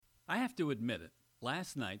I have to admit it.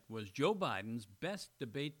 Last night was Joe Biden's best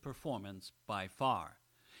debate performance by far.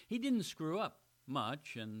 He didn't screw up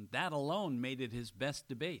much, and that alone made it his best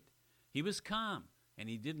debate. He was calm, and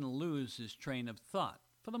he didn't lose his train of thought,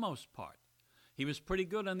 for the most part. He was pretty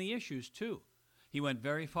good on the issues, too. He went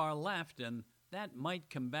very far left, and that might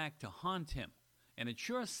come back to haunt him. And it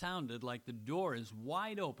sure sounded like the door is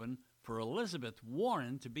wide open for Elizabeth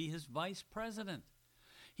Warren to be his vice president.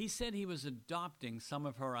 He said he was adopting some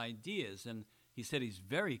of her ideas, and he said he's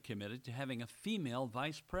very committed to having a female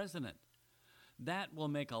vice president. That will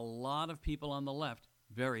make a lot of people on the left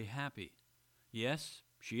very happy. Yes,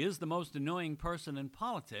 she is the most annoying person in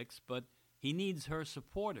politics, but he needs her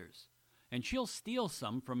supporters. And she'll steal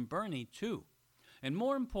some from Bernie, too. And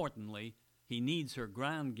more importantly, he needs her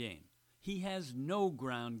ground game. He has no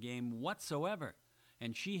ground game whatsoever,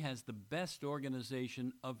 and she has the best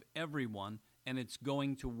organization of everyone, and it's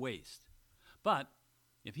going to waste. But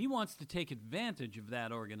if he wants to take advantage of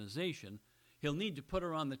that organization, he'll need to put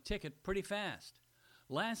her on the ticket pretty fast.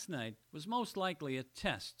 Last night was most likely a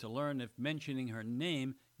test to learn if mentioning her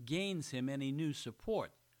name gains him any new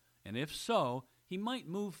support, and if so, he might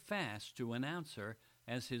move fast to announce her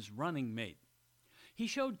as his running mate. He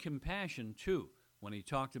showed compassion, too, when he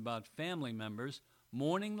talked about family members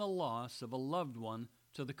mourning the loss of a loved one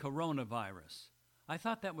to the coronavirus. I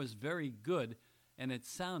thought that was very good, and it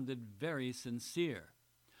sounded very sincere.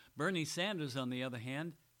 Bernie Sanders, on the other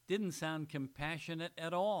hand, didn't sound compassionate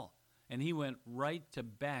at all, and he went right to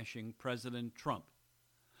bashing President Trump.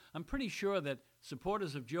 I'm pretty sure that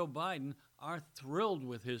supporters of Joe Biden are thrilled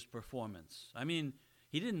with his performance. I mean,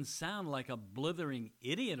 he didn't sound like a blithering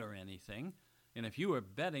idiot or anything, and if you were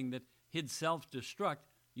betting that he'd self-destruct,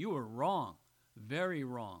 you were wrong, very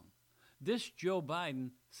wrong. This Joe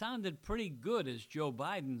Biden sounded pretty good as Joe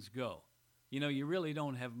Bidens go. You really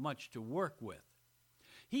don't have much to work with.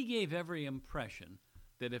 He gave every impression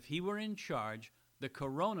that if he were in charge, the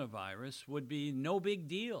coronavirus would be no big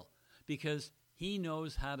deal because he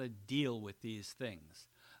knows how to deal with these things.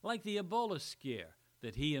 Like the Ebola scare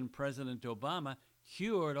that he and President Obama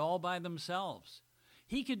cured all by themselves.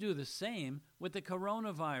 He could do the same with the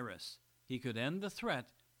coronavirus. He could end the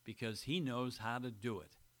threat because he knows how to do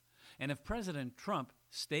it. And if President Trump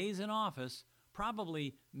stays in office,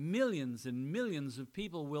 probably millions and millions of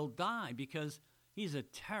people will die because he's a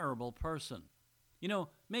terrible person.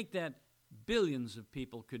 Make that billions of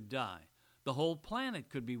people could die. The whole planet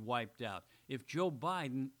could be wiped out if Joe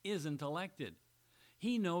Biden isn't elected.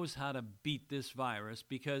 He knows how to beat this virus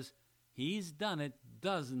because he's done it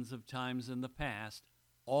dozens of times in the past,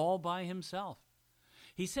 all by himself.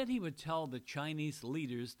 He said he would tell the Chinese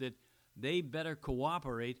leaders that they better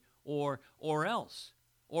cooperate or else,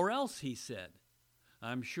 he said.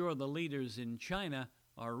 I'm sure the leaders in China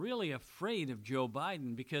are really afraid of Joe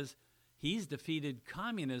Biden because he's defeated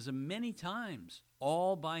communism many times,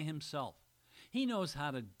 all by himself. He knows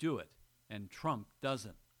how to do it, and Trump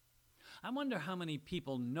doesn't. I wonder how many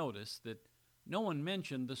people noticed that no one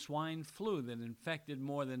mentioned the swine flu that infected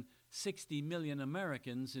more than 60 million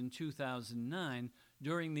Americans in 2009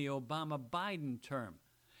 during the Obama-Biden term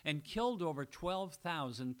and killed over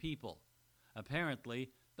 12,000 people. Apparently,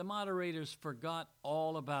 the moderators forgot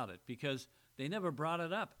all about it because they never brought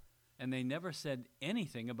it up, and they never said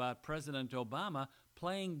anything about President Obama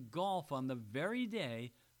playing golf on the very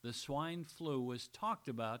day the swine flu was talked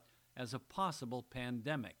about as a possible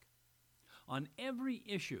pandemic. On every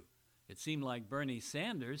issue, it seemed like Bernie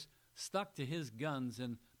Sanders stuck to his guns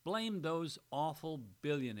and blamed those awful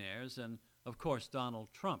billionaires and, of course, Donald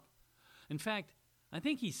Trump. In fact, I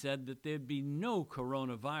think he said that there'd be no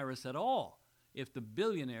coronavirus at all if the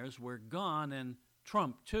billionaires were gone and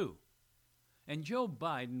Trump, too. And Joe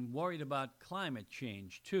Biden worried about climate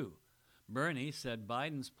change, too. Bernie said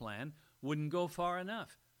Biden's plan wouldn't go far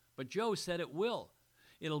enough, but Joe said it will.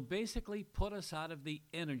 It'll basically put us out of the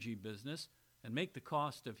energy business and make the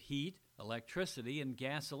cost of heat, electricity, and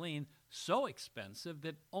gasoline so expensive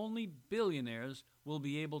that only billionaires will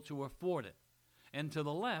be able to afford it. And to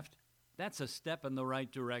the left, that's a step in the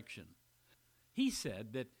right direction. He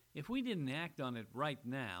said that if we didn't act on it right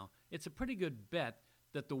now, it's a pretty good bet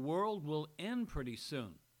that the world will end pretty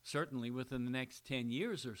soon, certainly within the next 10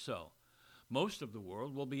 years or so. Most of the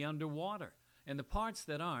world will be underwater, and the parts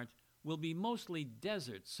that aren't will be mostly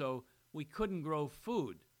deserts, so we couldn't grow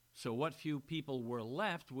food. So what few people were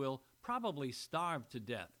left will probably starve to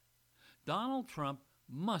death. Donald Trump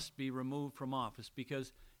must be removed from office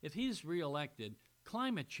because if he's reelected,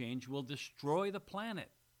 climate change will destroy the planet,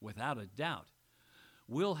 without a doubt.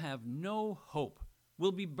 We'll have no hope.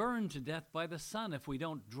 We'll be burned to death by the sun if we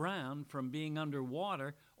don't drown from being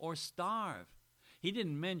underwater or starve. He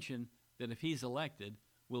didn't mention that if he's elected,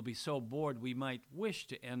 we'll be so bored we might wish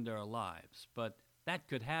to end our lives, but that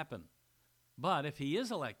could happen. But if he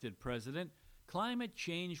is elected president, climate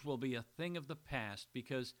change will be a thing of the past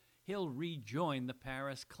because he'll rejoin the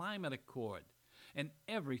Paris Climate Accord, and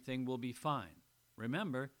everything will be fine.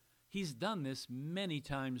 Remember, he's done this many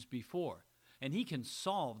times before, and he can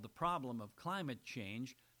solve the problem of climate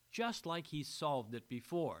change just like he solved it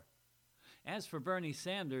before. As for Bernie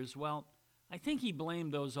Sanders, well, I think he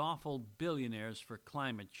blamed those awful billionaires for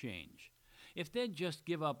climate change. If they'd just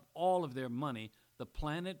give up all of their money, the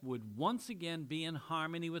planet would once again be in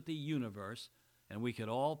harmony with the universe, and we could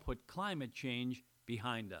all put climate change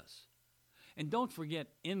behind us. And don't forget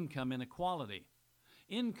income inequality.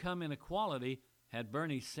 Income inequality had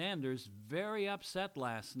Bernie Sanders very upset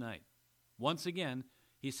last night. Once again,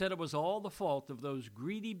 he said it was all the fault of those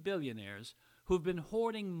greedy billionaires who've been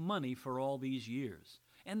hoarding money for all these years,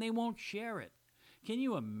 and they won't share it. Can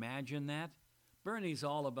you imagine that? Bernie's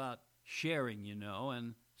all about sharing,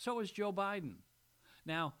 and so is Joe Biden.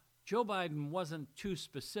 Now, Joe Biden wasn't too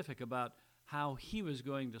specific about how he was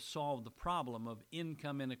going to solve the problem of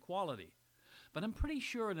income inequality, but I'm pretty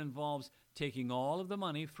sure it involves taking all of the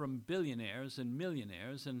money from billionaires and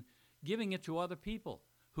millionaires and giving it to other people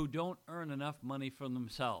who don't earn enough money for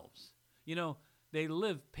themselves. They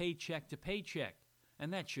live paycheck to paycheck,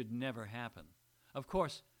 and that should never happen. Of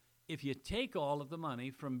course, if you take all of the money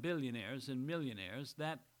from billionaires and millionaires,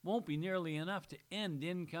 that won't be nearly enough to end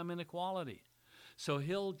income inequality. So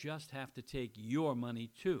he'll just have to take your money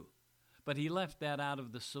too. But he left that out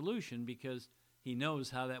of the solution because he knows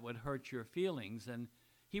how that would hurt your feelings, and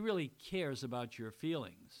he really cares about your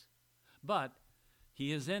feelings. But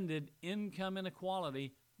he has ended income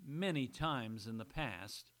inequality many times in the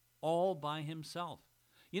past, all by himself.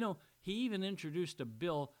 He even introduced a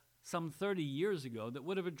bill some 30 years ago that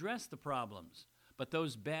would have addressed the problems, but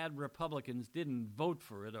those bad Republicans didn't vote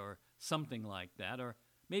for it or something like that, or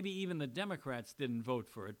maybe even the Democrats didn't vote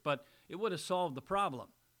for it, but it would have solved the problem.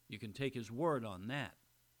 You can take his word on that.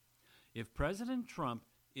 If President Trump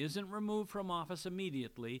isn't removed from office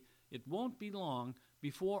immediately, it won't be long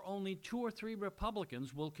before only 2 or 3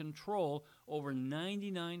 Republicans will control over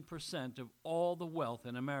 99% of all the wealth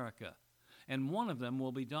in America. And one of them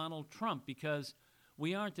will be Donald Trump because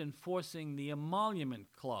we aren't enforcing the emolument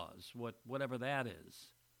clause, whatever that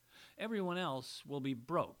is. Everyone else will be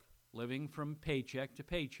broke, living from paycheck to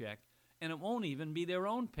paycheck, and it won't even be their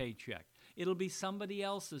own paycheck. It'll be somebody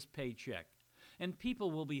else's paycheck. And people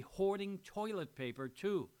will be hoarding toilet paper,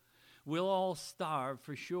 too. We'll all starve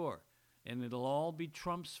for sure, and it'll all be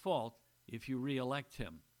Trump's fault if you re-elect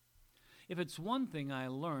him. If it's one thing I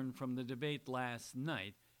learned from the debate last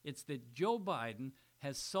night, it's that Joe Biden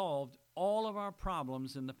has solved all of our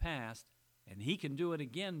problems in the past, and he can do it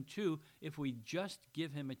again, too, if we just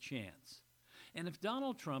give him a chance. And if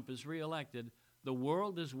Donald Trump is re-elected, the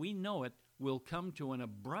world as we know it will come to an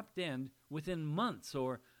abrupt end within months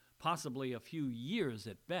or possibly a few years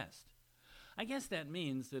at best. I guess that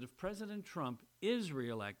means that if President Trump is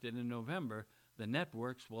re-elected in November, the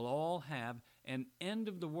networks will all have an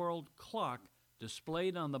end-of-the-world clock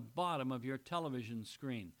displayed on the bottom of your television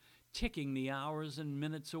screen, ticking the hours and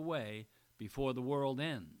minutes away before the world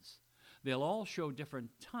ends. They'll all show different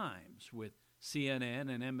times, with CNN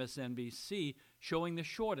and MSNBC showing the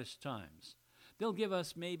shortest times. They'll give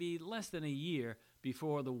us maybe less than a year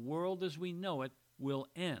before the world as we know it will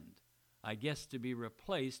end, I guess to be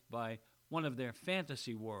replaced by one of their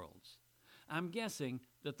fantasy worlds. I'm guessing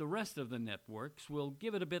that the rest of the networks will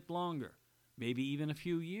give it a bit longer, maybe even a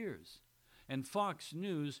few years. And Fox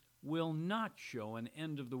News will not show an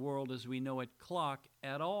end-of-the-world as we know it clock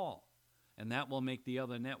at all, and that will make the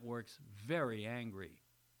other networks very angry.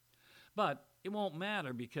 But it won't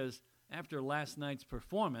matter because after last night's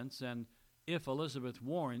performance, and if Elizabeth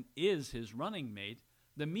Warren is his running mate,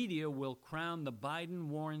 the media will crown the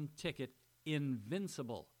Biden-Warren ticket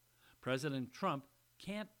invincible. President Trump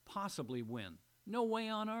can't possibly win. No way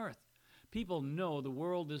on earth. People know the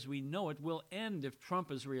world as we know it will end if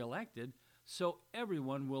Trump is reelected, so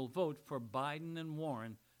everyone will vote for Biden and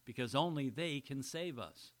Warren because only they can save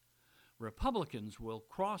us. Republicans will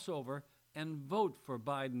cross over and vote for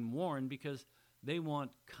Biden-Warren because they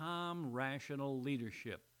want calm, rational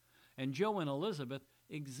leadership. And Joe and Elizabeth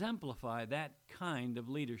exemplify that kind of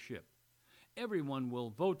leadership. Everyone will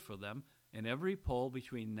vote for them, and every poll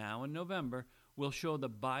between now and November will show the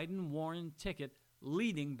Biden-Warren ticket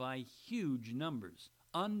leading by huge numbers,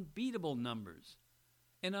 unbeatable numbers.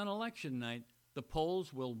 And on election night, the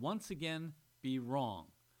polls will once again be wrong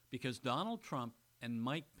because Donald Trump and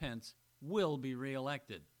Mike Pence will be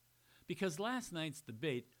reelected. Because last night's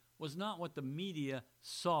debate was not what the media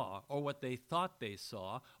saw or what they thought they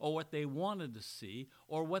saw or what they wanted to see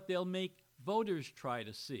or what they'll make voters try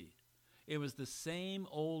to see. It was the same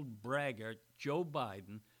old braggart, Joe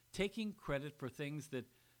Biden, taking credit for things that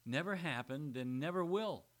never happened and never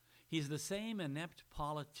will. He's the same inept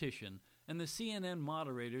politician, and the CNN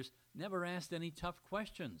moderators never asked any tough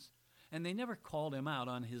questions, and they never called him out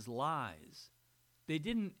on his lies. They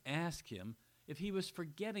didn't ask him if he was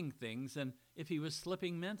forgetting things and if he was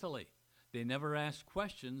slipping mentally. They never asked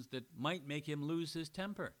questions that might make him lose his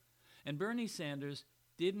temper. And Bernie Sanders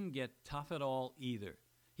didn't get tough at all either.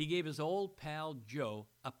 He gave his old pal Joe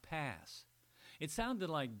a pass. It sounded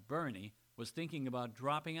like Bernie was thinking about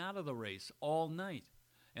dropping out of the race all night,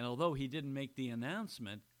 and although he didn't make the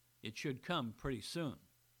announcement, it should come pretty soon.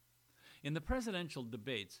 In the presidential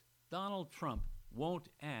debates, Donald Trump won't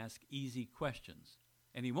ask easy questions,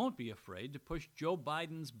 and he won't be afraid to push Joe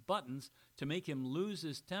Biden's buttons to make him lose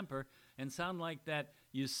his temper and sound like that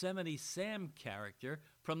Yosemite Sam character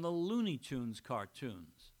from the Looney Tunes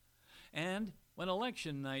cartoons. And when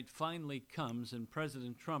election night finally comes and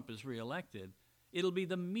President Trump is reelected, it'll be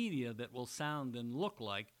the media that will sound and look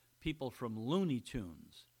like people from Looney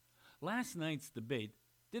Tunes. Last night's debate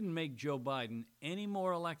didn't make Joe Biden any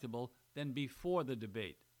more electable than before the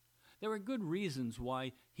debate. There are good reasons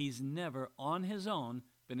why he's never, on his own,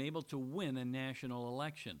 been able to win a national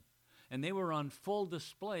election. And they were on full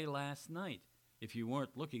display last night, if you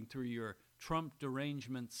weren't looking through your Trump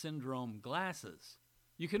derangement syndrome glasses.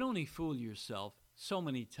 You can only fool yourself so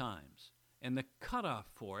many times, and the cutoff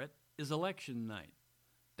for it is election night.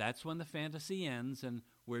 That's when the fantasy ends and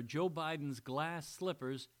where Joe Biden's glass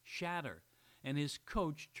slippers shatter and his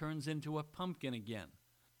coach turns into a pumpkin again.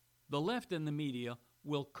 The left and the media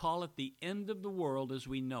will call it the end of the world as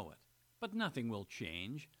we know it, but nothing will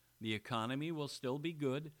change. The economy will still be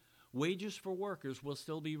good, wages for workers will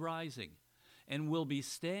still be rising, and we'll be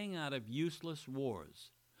staying out of useless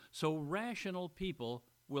wars. So rational people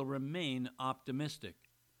will remain optimistic.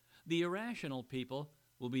 The irrational people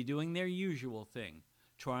will be doing their usual thing,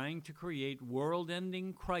 trying to create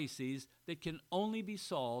world-ending crises that can only be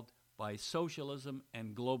solved by socialism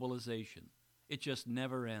and globalization. It just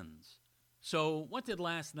never ends. So what did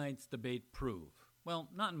last night's debate prove? Well,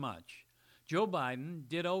 not much. Joe Biden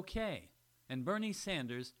did okay, and Bernie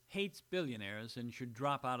Sanders hates billionaires and should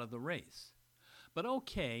drop out of the race. But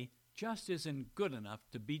okay just isn't good enough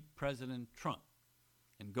to beat President Trump.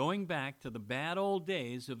 And going back to the bad old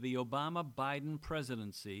days of the Obama-Biden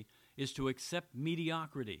presidency is to accept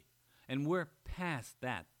mediocrity. And we're past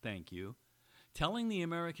that, thank you. Telling the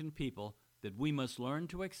American people that we must learn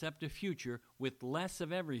to accept a future with less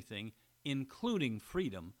of everything, including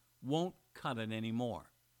freedom, won't cut it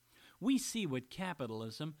anymore. We see what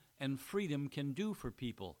capitalism and freedom can do for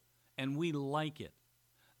people, and we like it.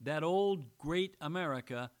 That old great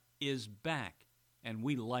America is back, and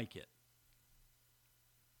we like it.